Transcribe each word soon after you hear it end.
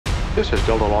This is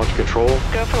Delta Launch Control.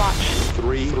 Go for launch.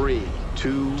 Three,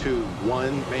 two,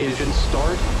 one. Engine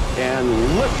start and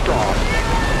liftoff.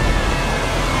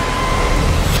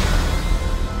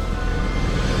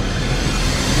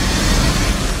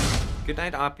 Good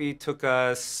Night Oppy took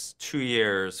us 2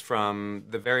 years from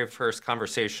the very first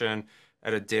conversation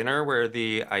at a dinner where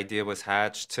the idea was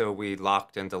hatched till we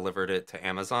locked and delivered it to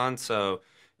Amazon. So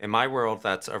in my world,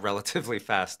 that's a relatively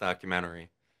fast documentary.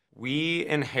 We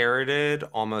inherited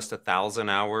almost 1,000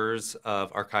 hours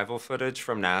of archival footage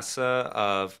from NASA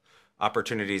of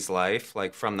Opportunity's life,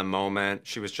 like from the moment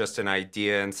she was just an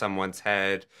idea in someone's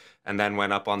head and then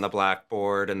went up on the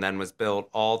blackboard and then was built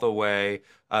all the way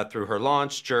through her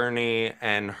launch journey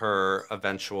and her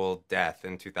eventual death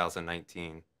in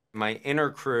 2019. My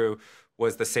inner crew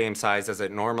was the same size as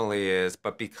it normally is,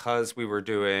 but because we were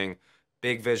doing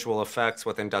big visual effects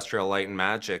with Industrial Light and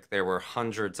Magic, there were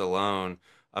hundreds alone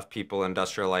of people in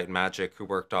Industrial Light and Magic who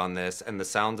worked on this, and the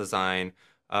sound design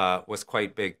was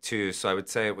quite big too. So I would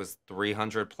say it was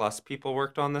 300 plus people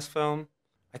worked on this film.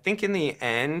 I think in the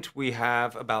end, we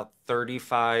have about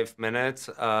 35 minutes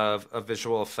of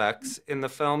visual effects in the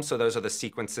film. So those are the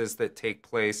sequences that take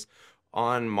place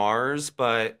on Mars,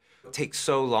 but it takes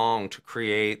so long to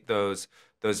create those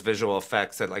visual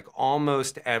effects that like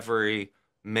almost every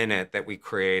minute that we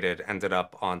created ended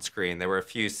up on screen. There were a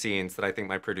few scenes that I think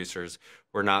my producers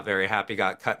were not very happy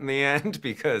got cut in the end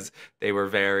because they were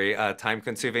very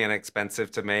time-consuming and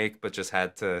expensive to make, but just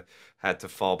had to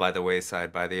fall by the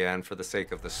wayside by the end for the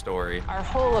sake of the story. Our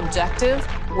whole objective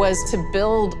was to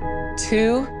build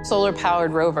 2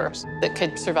 solar-powered rovers that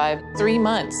could survive 3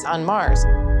 months on Mars.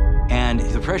 And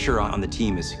the pressure on the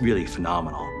team is really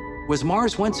phenomenal. Was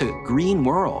Mars once a green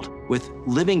world with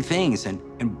living things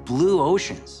and blue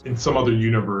oceans? In some other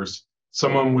universe,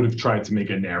 someone would have tried to make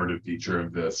a narrative feature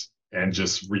of this and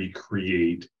just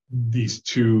recreate these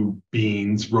 2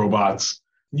 beings, robots.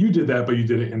 You did that, but you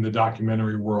did it in the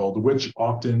documentary world, which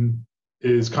often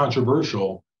is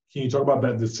controversial. Can you talk about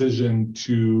that decision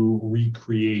to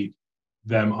recreate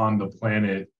them on the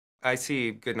planet? I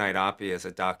see Good Night Oppy as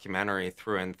a documentary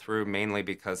through and through, mainly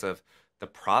because of the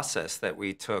process that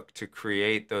we took to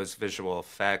create those visual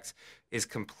effects is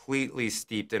completely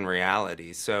steeped in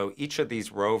reality. So each of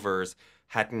these rovers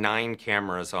had 9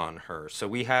 cameras on her. So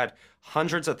we had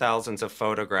hundreds of thousands of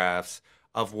photographs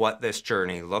of what this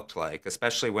journey looked like,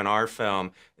 especially when our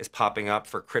film is popping up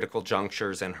for critical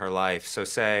junctures in her life. So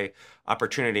say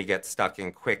Opportunity gets stuck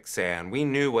in quicksand. We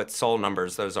knew what soul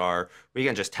numbers those are. We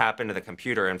can just tap into the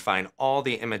computer and find all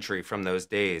the imagery from those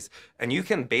days. And you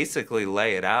can basically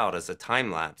lay it out as a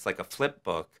time lapse, like a flip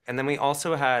book. And then we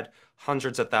also had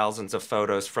hundreds of thousands of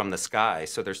photos from the sky.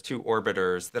 So there's 2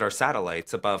 orbiters that are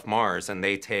satellites above Mars, and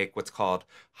they take what's called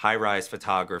high-rise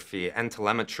photography and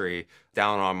telemetry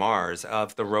down on Mars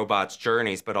of the robots'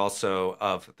 journeys, but also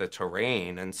of the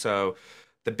terrain. And so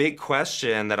the big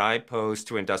question that I posed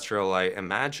to Industrial Light and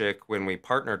Magic when we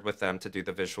partnered with them to do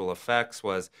the visual effects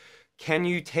was, can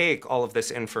you take all of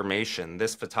this information,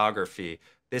 this photography,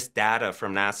 this data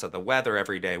from NASA, the weather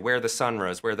every day, where the sun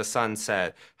rose, where the sun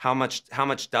set, how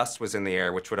much dust was in the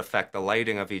air, which would affect the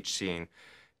lighting of each scene.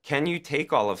 Can you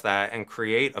take all of that and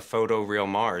create a photoreal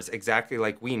Mars exactly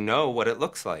like we know what it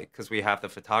looks like because we have the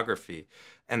photography?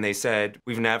 And they said,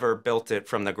 we've never built it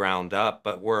from the ground up,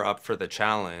 but we're up for the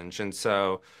challenge. And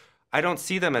so I don't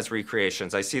see them as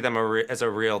recreations. I see them as a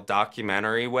real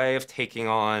documentary way of taking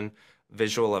on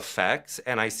visual effects.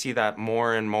 And I see that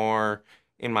more and more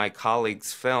in my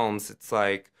colleagues' films. It's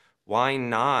like, why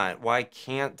not? Why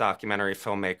can't documentary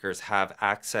filmmakers have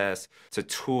access to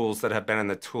tools that have been in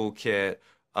the toolkit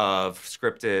of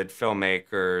scripted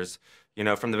filmmakers, you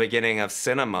know, from the beginning of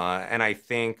cinema? And I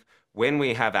think when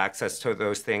we have access to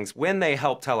those things, when they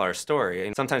help tell our story,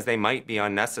 and sometimes they might be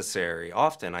unnecessary,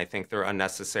 often I think they're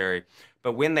unnecessary,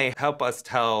 but when they help us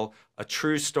tell a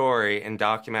true story in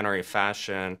documentary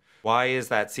fashion, why is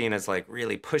that seen as like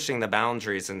really pushing the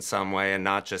boundaries in some way and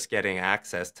not just getting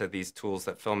access to these tools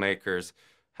that filmmakers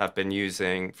have been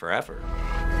using forever?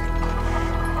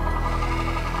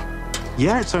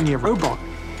 Yeah, it's only a robot,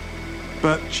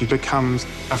 but she becomes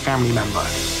a family member.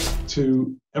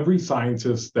 To every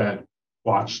scientist that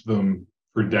watched them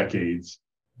for decades,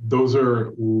 those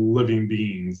are living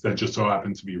beings that just so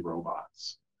happen to be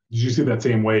robots. Did you see that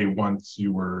same way once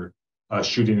you were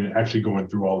shooting and actually going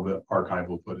through all the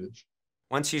archival footage?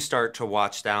 Once you start to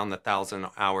watch down the 1,000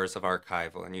 hours of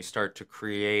archival and you start to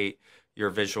create your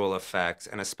visual effects,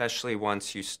 and especially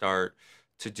once you start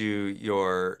to do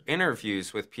your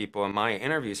interviews with people. And my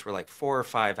interviews were like 4 or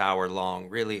 5 hour long,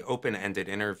 really open-ended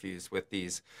interviews with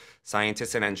these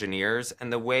scientists and engineers.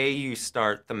 And the way you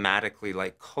start thematically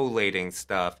like collating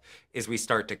stuff is we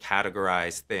start to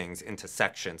categorize things into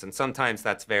sections. And sometimes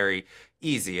that's very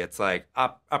easy. It's like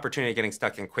opportunity getting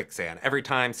stuck in quicksand. Every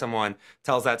time someone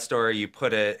tells that story, you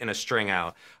put it in a string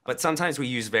out. But sometimes we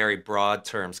use very broad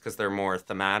terms because they're more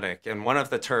thematic. And one of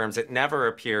the terms, it never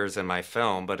appears in my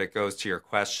film, but it goes to your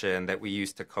question, that we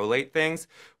used to collate things,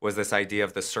 was this idea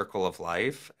of the circle of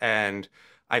life. And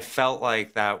I felt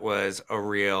like that was a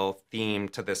real theme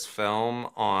to this film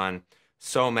on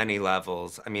so many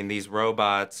levels. I mean, these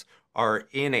robots are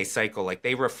in a cycle. Like,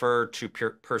 they refer to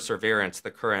Perseverance,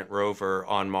 the current rover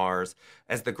on Mars,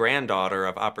 as the granddaughter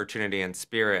of Opportunity and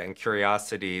Spirit, and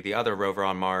Curiosity, the other rover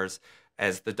on Mars,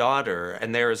 as the daughter.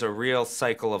 And there is a real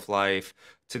cycle of life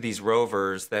to these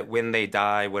rovers that when they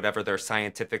die, whatever their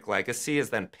scientific legacy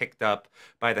is then picked up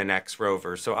by the next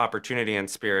rover. So Opportunity and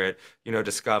Spirit,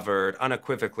 discovered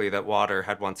unequivocally that water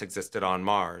had once existed on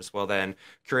Mars. Well, then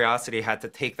Curiosity had to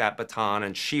take that baton,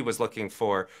 and she was looking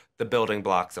for the building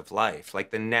blocks of life,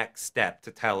 like the next step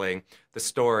to telling the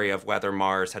story of whether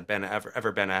Mars had been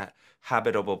ever been a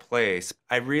habitable place.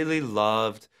 I really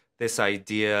loved this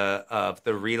idea of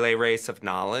the relay race of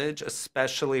knowledge,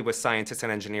 especially with scientists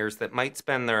and engineers that might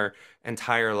spend their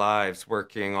entire lives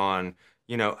working on,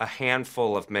 a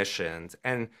handful of missions.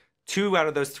 And 2 out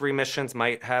of those 3 missions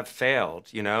might have failed.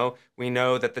 We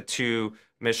know that the 2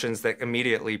 missions that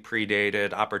immediately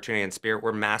predated Opportunity and Spirit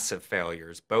were massive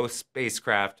failures. Both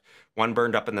spacecraft, one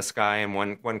burned up in the sky and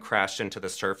one crashed into the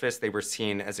surface. They were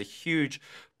seen as a huge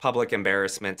public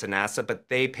embarrassment to NASA, but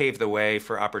they paved the way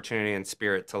for Opportunity and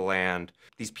Spirit to land.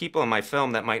 These people in my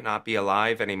film that might not be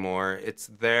alive anymore, it's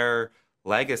their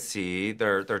legacy,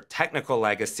 their technical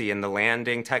legacy in the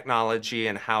landing technology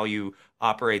and how you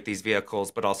operate these vehicles,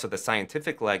 but also the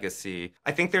scientific legacy.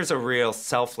 I think there's a real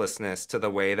selflessness to the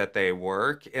way that they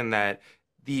work, in that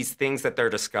these things that they're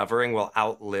discovering will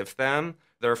outlive them.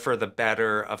 They're for the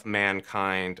better of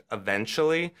mankind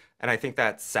eventually. And I think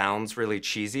that sounds really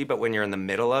cheesy, but when you're in the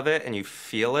middle of it and you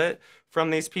feel it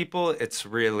from these people, it's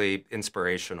really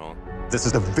inspirational. This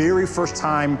is the very first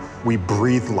time we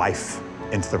breathe life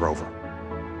into the rover.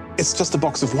 It's just a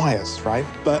box of wires, right?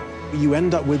 But you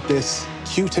end up with this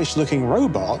cutish looking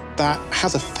robot that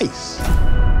has a face.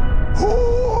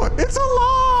 Oh, it's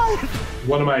alive!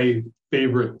 One of my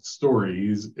favorite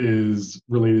stories is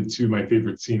related to my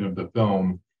favorite scene of the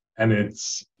film, and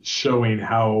it's showing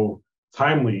how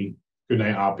timely Good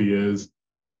Night Oppy is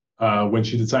when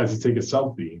she decides to take a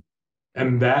selfie.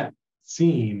 And that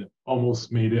scene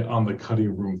almost made it on the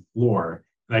cutting room floor.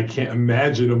 And I can't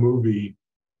imagine a movie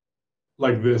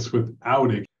like this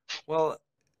without it. Well,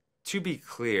 to be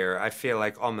clear, I feel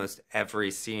like almost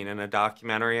every scene in a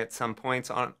documentary at some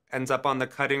points ends up on the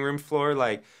cutting room floor.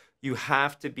 Like, you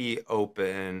have to be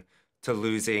open to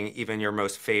losing even your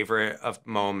most favorite of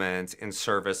moments in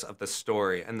service of the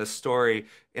story. And the story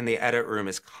in the edit room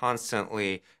is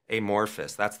constantly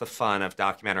amorphous. That's the fun of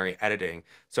documentary editing.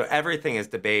 So everything is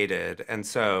debated. And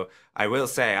so I will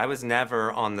say I was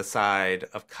never on the side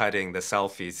of cutting the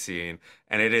selfie scene.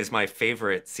 And it is my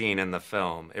favorite scene in the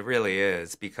film. It really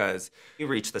is, because you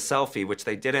reach the selfie, which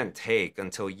they didn't take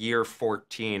until year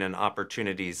 14 in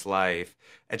Opportunity's life.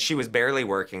 And she was barely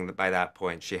working by that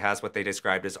point. She has what they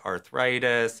described as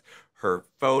arthritis. Her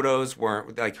photos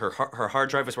weren't, like, her hard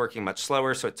drive was working much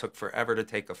slower, so it took forever to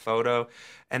take a photo.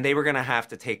 And they were going to have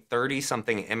to take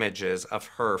 30-something images of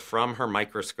her from her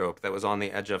microscope that was on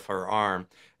the edge of her arm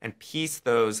and piece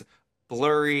those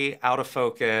blurry, out of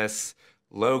focus,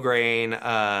 low grain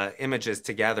images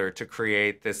together to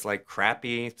create this like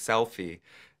crappy selfie.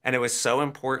 And it was so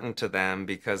important to them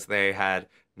because they had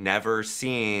never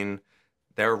seen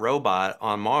their robot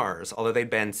on Mars. Although they'd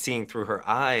been seeing through her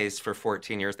eyes for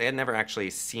 14 years, they had never actually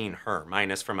seen her,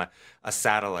 minus from a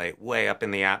satellite way up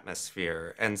in the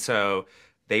atmosphere. And so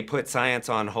they put science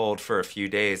on hold for a few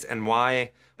days. And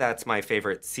why that's my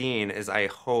favorite scene is I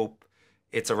hope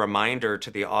it's a reminder to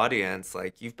the audience,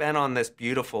 like, you've been on this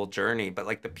beautiful journey, but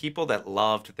like the people that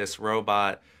loved this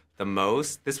robot the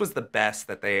most, this was the best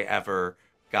that they ever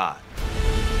got.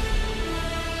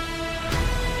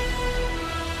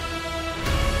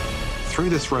 Through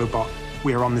this robot,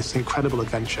 we are on this incredible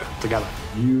adventure together.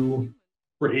 You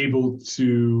were able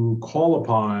to call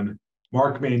upon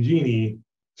Mark Mangini,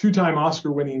 2-time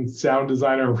Oscar-winning sound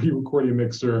designer and re-recording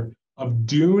mixer of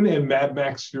Dune and Mad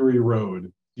Max Fury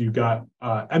Road. You got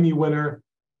Emmy winner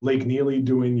Lake Neely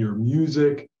doing your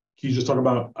music. Can you just talk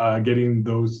about getting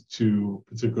those two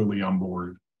particularly on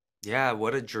board? Yeah,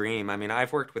 what a dream. I mean,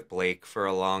 I've worked with Blake for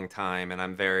a long time, and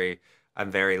I'm very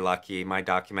lucky. My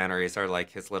documentaries are like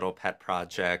his little pet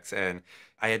projects, and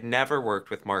I had never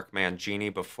worked with Mark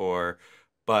Mangini before,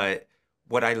 but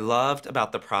what I loved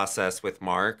about the process with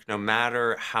Mark, no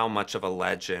matter how much of a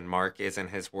legend Mark is in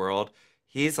his world,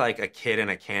 he's like a kid in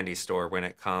a candy store when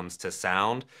it comes to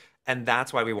sound. And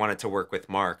that's why we wanted to work with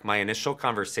Mark. My initial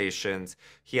conversations,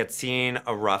 he had seen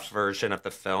a rough version of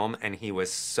the film, and he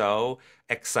was so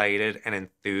excited and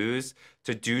enthused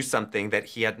to do something that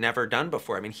he had never done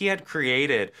before. I mean, he had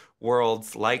created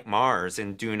worlds like Mars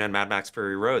in Dune and Mad Max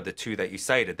Fury Road, the two that you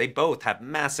cited. They both have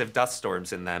massive dust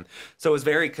storms in them. So it was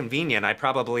very convenient. I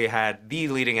probably had the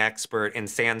leading expert in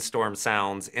sandstorm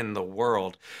sounds in the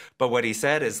world. But what he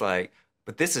said is like,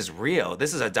 but this is real.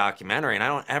 This is a documentary, and I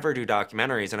don't ever do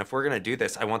documentaries. And if we're going to do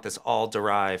this, I want this all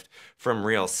derived from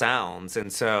real sounds.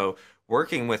 And so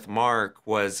working with Mark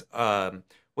was a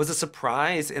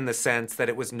surprise in the sense that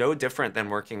it was no different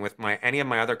than working with any of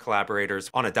my other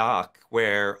collaborators on a doc,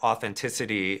 where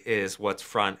authenticity is what's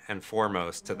front and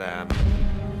foremost to them.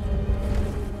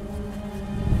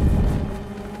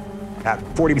 At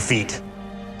 40 feet,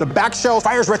 the back shell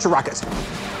fires retro rockets,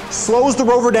 slows the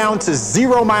rover down to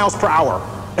 0 miles per hour,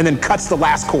 and then cuts the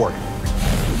last cord.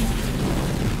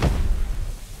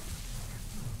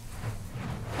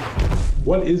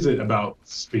 What is it about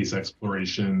space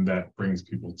exploration that brings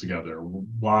people together?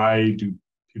 Why do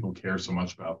people care so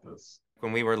much about this?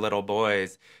 When we were little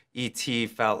boys, E.T.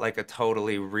 felt like a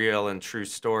totally real and true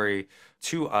story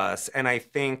to us. And I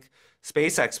think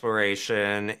space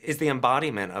exploration is the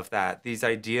embodiment of that. These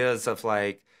ideas of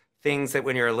like things that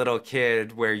when you're a little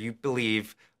kid where you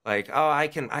believe like, oh, I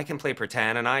can play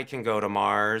pretend and I can go to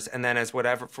Mars. And then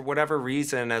for whatever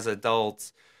reason as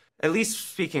adults, at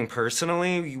least speaking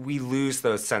personally, we lose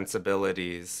those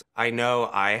sensibilities. I know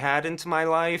I had into my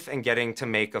life, and getting to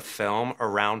make a film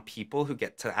around people who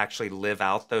get to actually live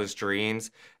out those dreams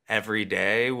every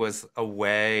day was a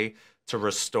way to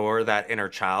restore that inner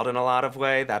child in a lot of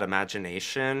ways, that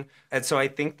imagination. And so I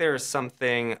think there's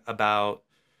something about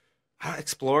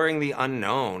exploring the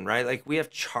unknown, right? Like we have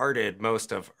charted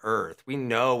most of Earth. We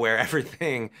know where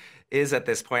everything is at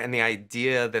this point. And the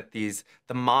idea that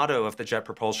the motto of the Jet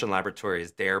Propulsion Laboratory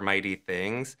is dare mighty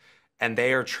things. And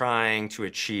they are trying to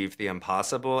achieve the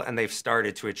impossible. And they've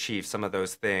started to achieve some of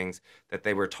those things that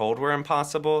they were told were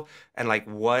impossible. And like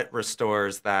what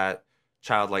restores that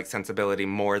childlike sensibility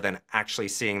more than actually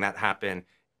seeing that happen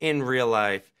in real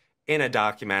life, in a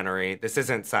documentary? This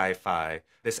isn't sci-fi.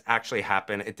 This actually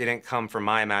happened. It didn't come from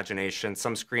my imagination.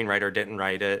 Some screenwriter didn't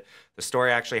write it. The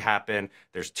story actually happened.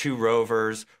 There's 2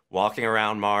 rovers walking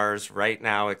around Mars right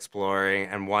now exploring,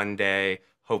 and one day,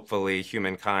 hopefully,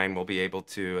 humankind will be able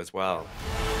to as well.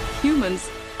 Humans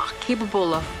are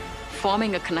capable of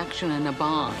forming a connection and a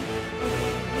bond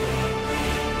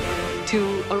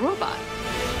to a robot.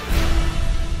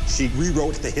 She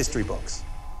rewrote the history books.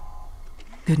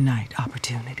 Good night,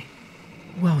 opportunity.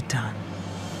 Well done.